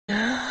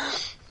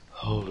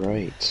Oh,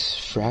 right.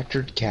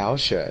 Fractured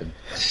cowshed.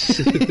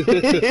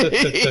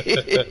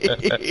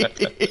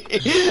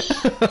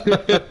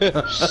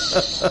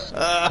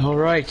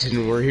 Alright,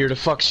 and we're here to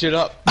fuck shit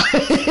up.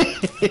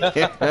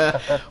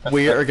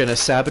 We are gonna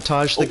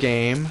sabotage the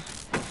game.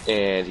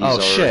 And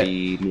he's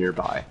already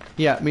nearby.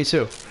 Yeah, me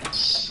too.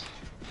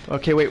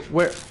 Okay, wait,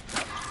 where?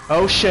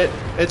 Oh shit!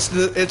 It's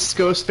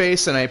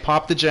Ghostface, and I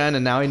popped the gen,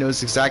 and now he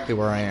knows exactly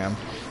where I am.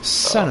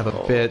 Son of a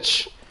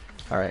bitch!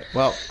 All right,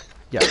 well,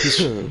 yeah,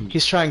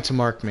 he's trying to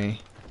mark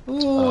me.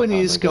 Ooh, and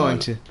he's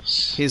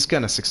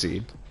gonna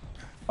succeed.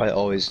 I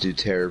always do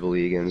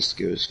terribly against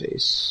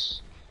Ghostface.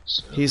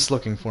 So. He's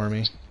looking for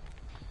me.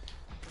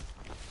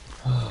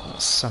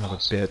 Son of a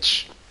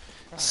bitch!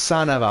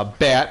 Son of a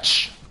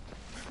bitch!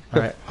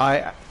 Alright,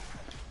 I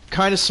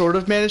kind of sort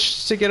of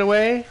managed to get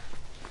away.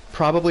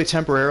 Probably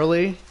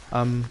temporarily.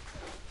 I'm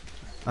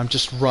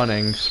just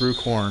running through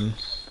corn.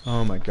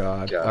 Oh my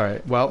god.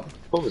 Alright, well.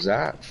 What was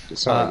that? It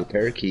sounded like a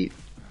parakeet.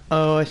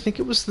 Oh, I think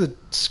it was the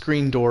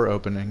screen door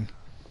opening.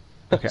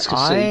 Okay, so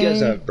you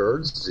guys have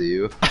birds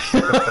zoo.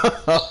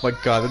 Oh my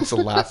god, that's the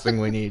last thing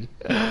we need.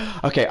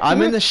 Okay,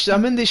 I'm in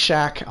the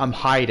shack. I'm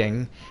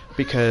hiding.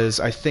 Because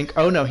I think...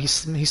 Oh no, he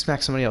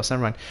smacked somebody else.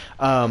 Never mind.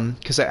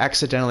 Because I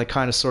accidentally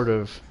kind of sort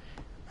of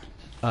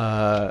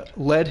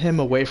led him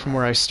away from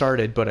where I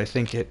started, but I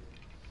think it,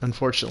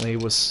 unfortunately,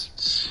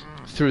 was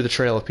through the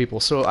trail of people.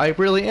 So I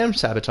really am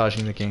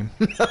sabotaging the game.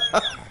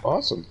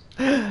 Awesome.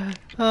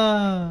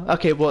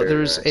 Okay, well,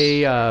 there's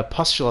a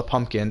Pustula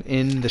pumpkin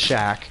in the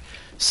shack,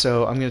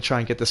 so I'm going to try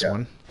and get this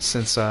one,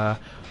 since I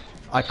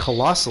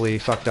colossally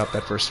fucked up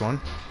that first one.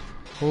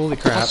 Holy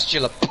crap.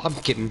 Pustula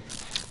pumpkin.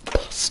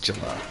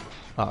 Pustula.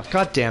 Oh,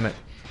 god damn it.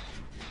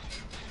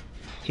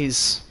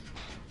 He's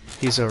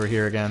over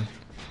here again.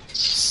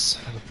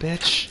 Son of a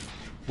bitch.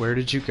 Where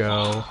did you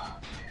go?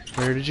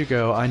 Where did you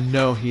go? I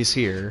know he's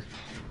here.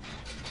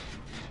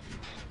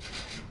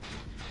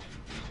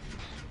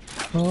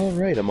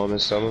 Alright, I'm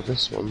almost done with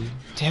this one.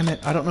 Damn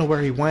it, I don't know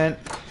where he went.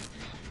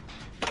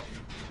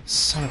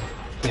 Son of a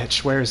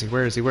bitch. Where is he?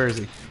 Where is he? Where is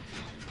he?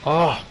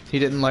 Oh, he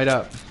didn't light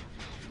up.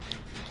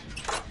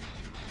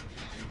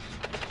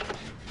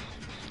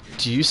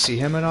 Do you see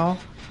him at all?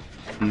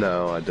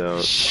 No, I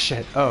don't.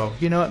 Shit. Oh,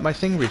 you know what? My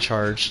thing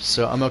recharged,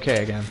 so I'm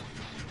okay again.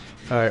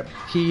 Alright,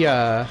 he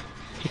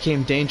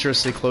came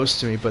dangerously close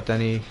to me, but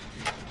then he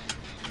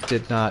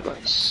did not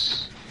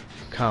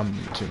come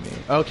to me.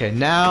 Okay,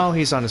 now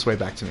he's on his way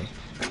back to me.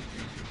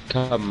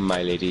 Come,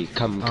 my lady.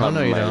 Come,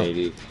 no, you my don't.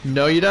 lady.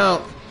 No, you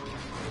don't.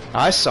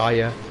 I saw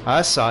you.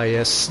 I saw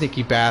you,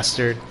 sneaky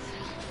bastard.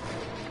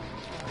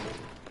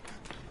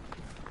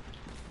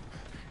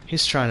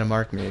 He's trying to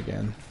mark me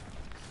again.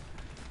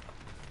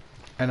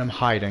 And I'm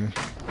hiding.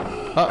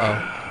 Uh-oh.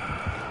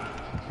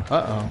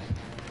 Uh-oh.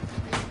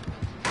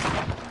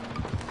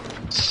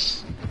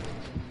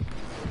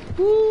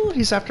 Woo,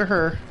 he's after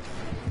her.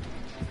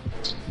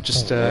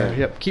 Just,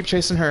 yep, keep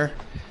chasing her.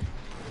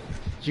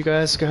 You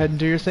guys go ahead and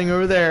do your thing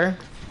over there.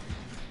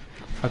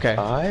 Okay.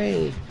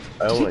 I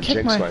don't want to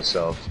jinx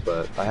myself,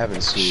 but I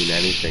haven't seen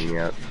anything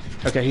yet.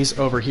 Okay, he's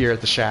over here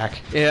at the shack.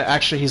 Yeah,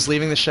 actually, he's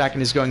leaving the shack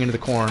and he's going into the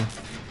corn.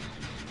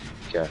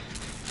 Okay.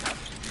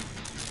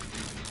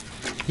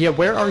 Yeah,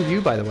 where are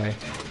you, by the way?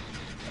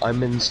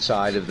 I'm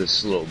inside of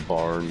this little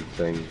barn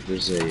thing.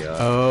 There's a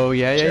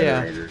Yeah.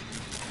 generator.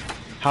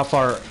 How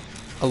far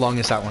along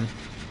is that one?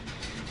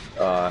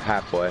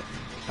 Halfway.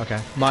 Okay,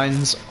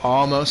 mine's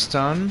almost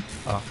done.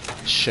 Oh,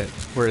 shit.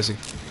 Where is he?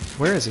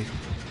 Where is he?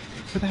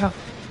 Where the hell?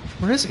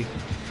 Where is he?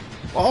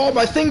 Oh,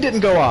 my thing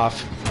didn't go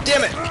off!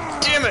 Damn it!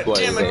 Damn it!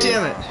 Damn it!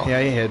 Damn it!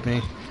 Yeah, he hit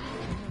me.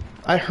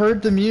 I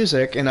heard the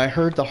music, and I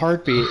heard the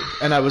heartbeat,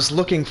 and I was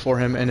looking for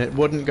him, and it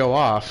wouldn't go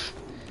off.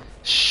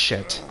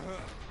 Shit.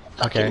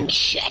 Okay.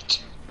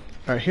 Shit.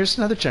 Alright, here's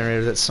another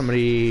generator that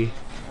somebody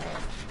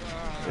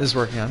is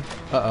working on.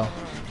 Uh-oh.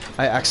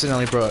 I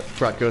accidentally brought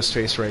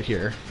Ghostface right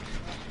here.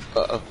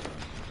 Uh-oh.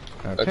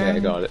 Okay, I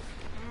got it.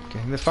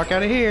 Getting the fuck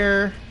out of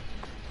here.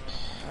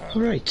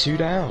 Alright, 2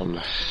 down.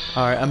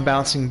 Alright, I'm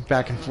bouncing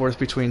back and forth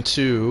between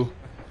 2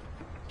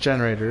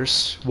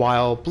 generators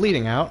while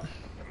bleeding out.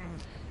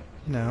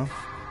 You know.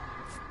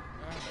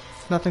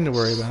 Nothing to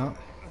worry about.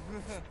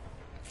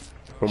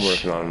 I'm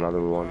working on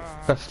another one.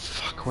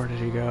 Fuck, where did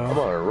he go? I'm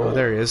on a roll. Oh,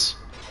 there he is.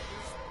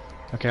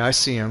 Okay, I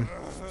see him.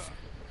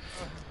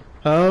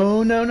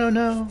 Oh, no, no,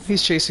 no.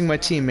 He's chasing my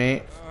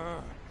teammate.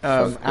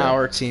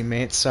 Our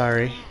teammate,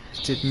 sorry.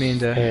 Didn't mean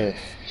to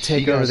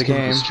take over the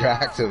game.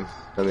 Distract him.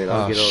 I mean,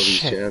 I'll get all these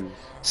gens.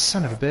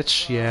 Son of a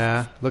bitch,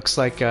 yeah. Looks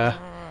like,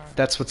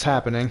 that's what's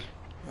happening.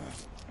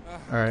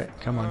 Alright,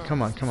 come on,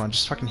 come on, come on.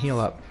 Just fucking heal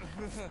up.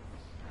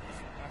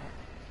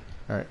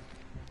 Alright.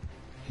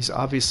 He's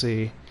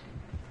obviously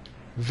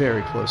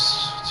very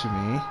close to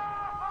me.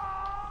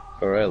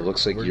 Alright,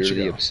 looks like Where'd you're you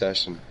the go?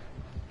 obsession.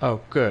 Oh,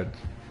 good.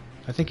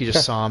 I think he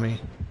just saw me.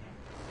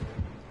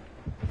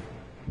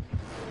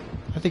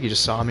 I think he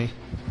just saw me.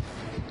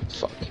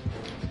 Fuck.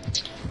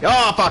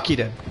 Oh, fuck, he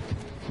did.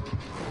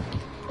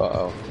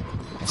 Uh-oh.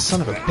 Son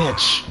of a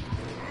bitch.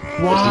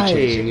 Why? Is he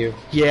chasing you?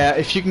 Yeah,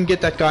 if you can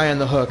get that guy on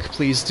the hook,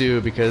 please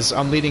do, because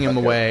I'm leading him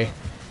away.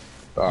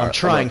 I'm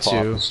trying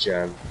to.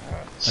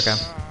 Okay.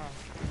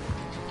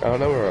 I don't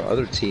know where our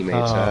other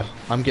teammates at.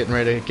 I'm getting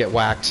ready to get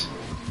whacked.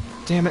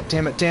 Damn it,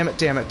 damn it, damn it,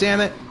 damn it,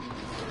 damn it!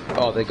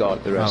 Oh, they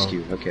got the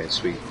rescue. Okay,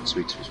 sweet,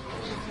 sweet, sweet.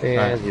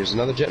 And here's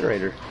another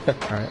generator.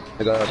 Alright.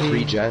 I got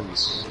 3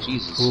 gens.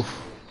 Jesus.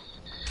 Oof.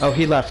 Oh,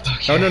 he left.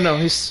 Okay. Oh, no, no,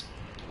 he's...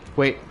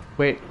 Wait,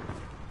 wait.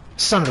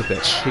 Son of a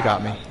bitch. He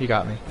got me. He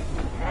got me.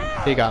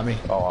 He got me.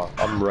 Oh,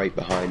 I'm right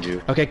behind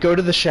you. Okay, go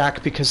to the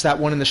shack, because that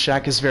one in the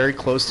shack is very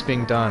close to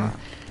being done.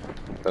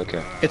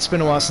 Okay. It's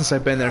been a while since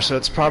I've been there, so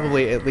it's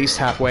probably at least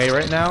halfway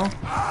right now.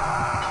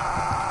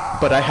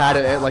 But I had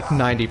it at like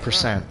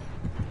 90%.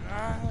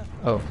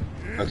 Oh.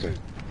 Okay.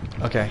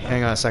 Okay,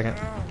 hang on a second.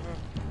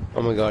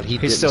 Oh my god,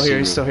 he's still here,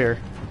 he's still here.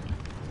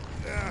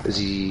 Is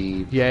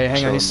he... Yeah,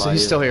 hang on,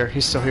 he's still here.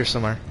 He's still here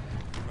somewhere.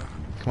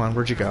 Come on,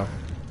 where'd you go?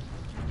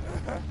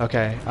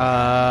 Okay,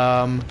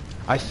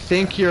 I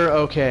think you're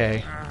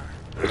okay.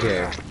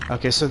 Okay.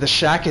 Okay, so the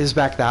shack is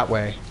back that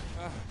way.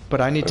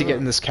 But I need to get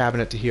in this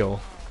cabinet to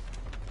heal.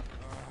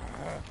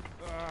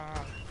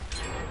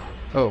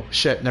 Oh,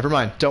 shit, never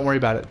mind. Don't worry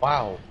about it.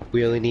 Wow.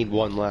 We only need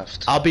 1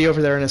 left. I'll be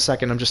over there in a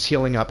second. I'm just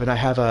healing up, and I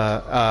have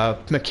a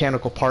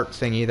mechanical part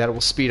thingy that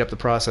will speed up the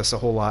process a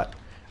whole lot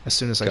as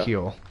soon as I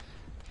heal.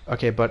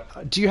 Okay,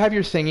 but do you have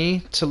your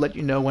thingy to let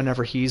you know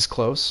whenever he's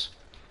close?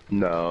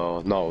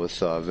 No, not with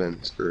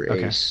Vince or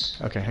Ace.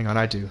 Okay, hang on,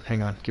 I do.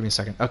 Hang on, give me a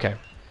second. Okay.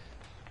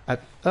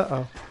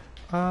 Uh-oh.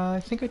 I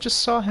think I just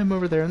saw him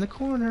over there in the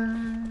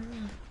corner.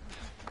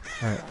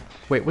 Alright.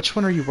 Wait, which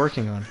one are you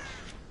working on?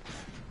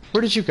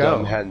 Where did you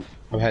go? No,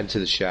 I'm heading to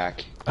the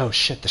shack. Oh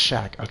shit, the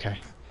shack. Okay.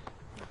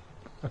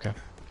 Okay.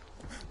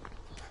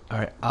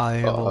 Alright,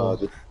 I'll...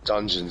 the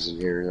dungeon's in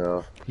here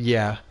now.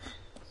 Yeah.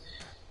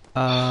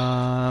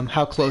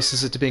 How close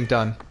is it to being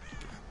done?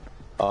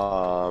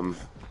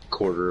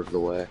 Quarter of the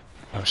way.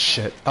 Oh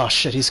shit. Oh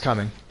shit, he's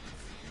coming.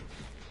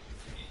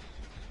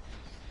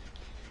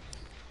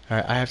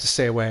 Alright, I have to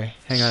stay away.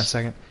 Hang on a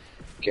second.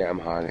 Okay, I'm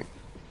hiding.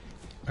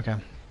 Okay.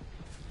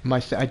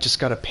 I just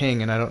got a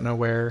ping and I don't know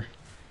where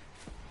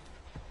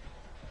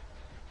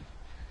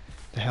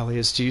the hell he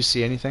is. Do you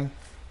see anything?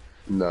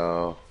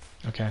 No.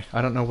 Okay,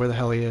 I don't know where the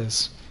hell he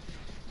is.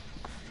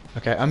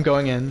 Okay, I'm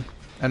going in,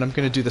 and I'm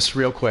gonna do this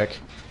real quick.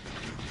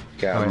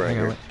 Okay, I'm right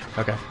here.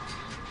 Okay.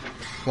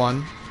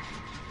 1,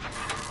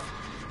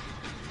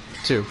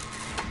 2.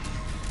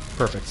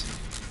 Perfect.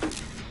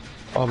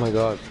 Oh my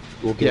god.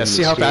 We'll get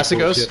see how fast it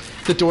goes?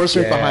 The door's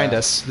right behind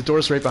us. The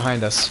door's right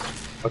behind us.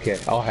 Okay,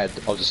 I'll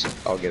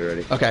get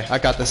ready. Okay, I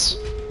got this.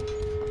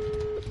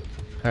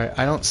 Alright,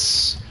 I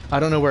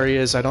don't know where he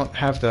is. I don't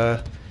have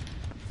the...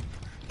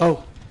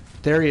 Oh,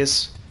 there he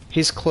is.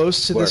 He's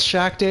close to this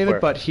shack,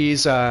 David, but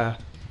he's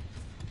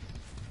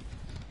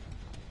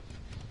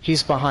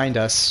behind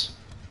us.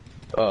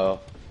 Uh-oh.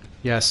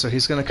 Yeah, so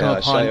he's gonna come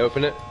upon... Should I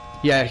open it?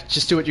 Yeah,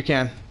 just do what you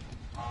can.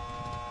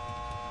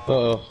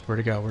 Uh-oh. Where'd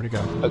it go? Where'd it go?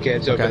 Okay,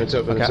 it's open, it's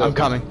open, okay, it's open. I'm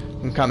coming.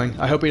 I'm coming.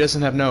 I hope he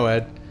doesn't have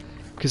NOED,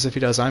 because if he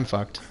does, I'm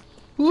fucked.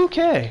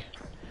 Okay.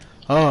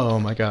 Oh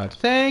my god.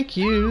 Thank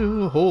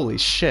you. Holy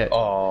shit.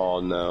 Oh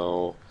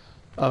no.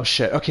 Oh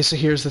shit. Okay, so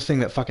here's the thing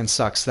that fucking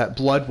sucks. That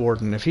Blood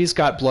Warden. If he's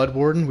got Blood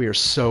Warden, we are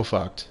so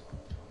fucked.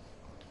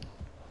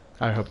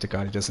 I hope to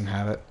god he doesn't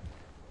have it.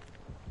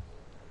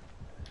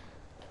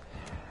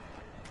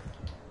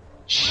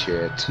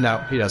 Shit. No,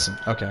 he doesn't.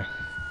 Okay.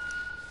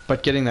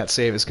 But getting that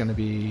save is gonna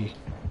be...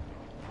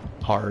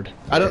 hard.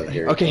 I don't...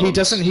 Okay, he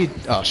doesn't...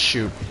 Oh,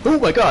 shoot. Oh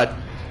my god!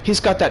 He's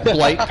got that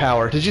blight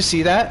power. Did you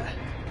see that?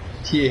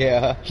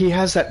 Yeah. He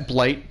has that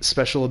blight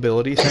special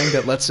ability thing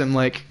that lets him,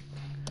 like,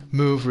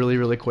 move really,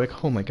 really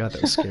quick. Oh my god,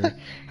 that was scary.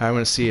 I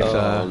want to see if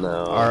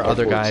our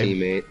other guy...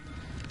 teammate.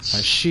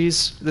 This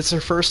is her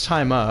first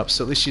time up,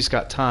 so at least she's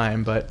got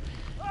time, but...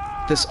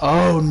 This...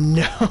 Oh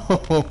no!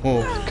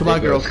 Come on,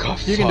 girl.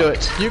 You can do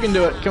it. You can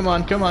do it. Come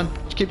on, come on.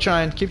 Keep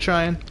trying. Keep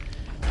trying.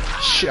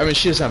 I mean,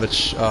 she doesn't have a...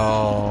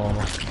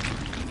 Oh...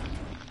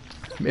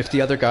 If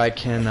the other guy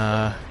can,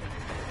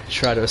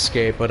 try to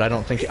escape, but I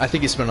don't think... I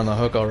think he's been on the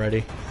hook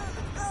already.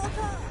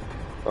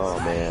 Oh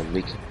man,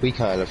 we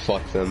kind of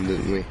fucked them,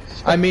 didn't we?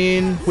 I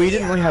mean, we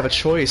didn't really have a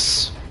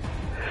choice.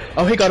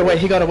 Oh, he got away,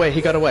 he got away,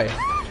 he got away.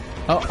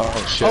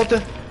 Oh shit. Oh,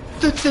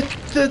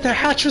 the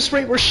hatch is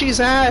right where she's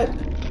at!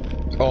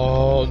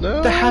 Oh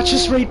no! The hatch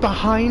is right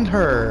behind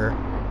her!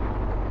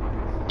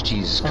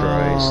 Jesus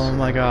Christ. Oh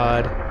my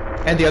god.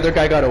 And the other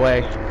guy got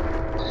away.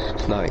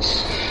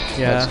 Nice.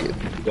 Yeah. That's good.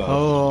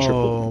 Oh,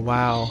 triple.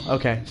 wow.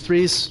 Okay,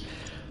 three's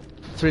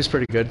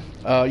pretty good.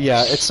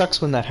 Yeah, it sucks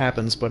when that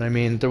happens, but I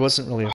mean, there wasn't really a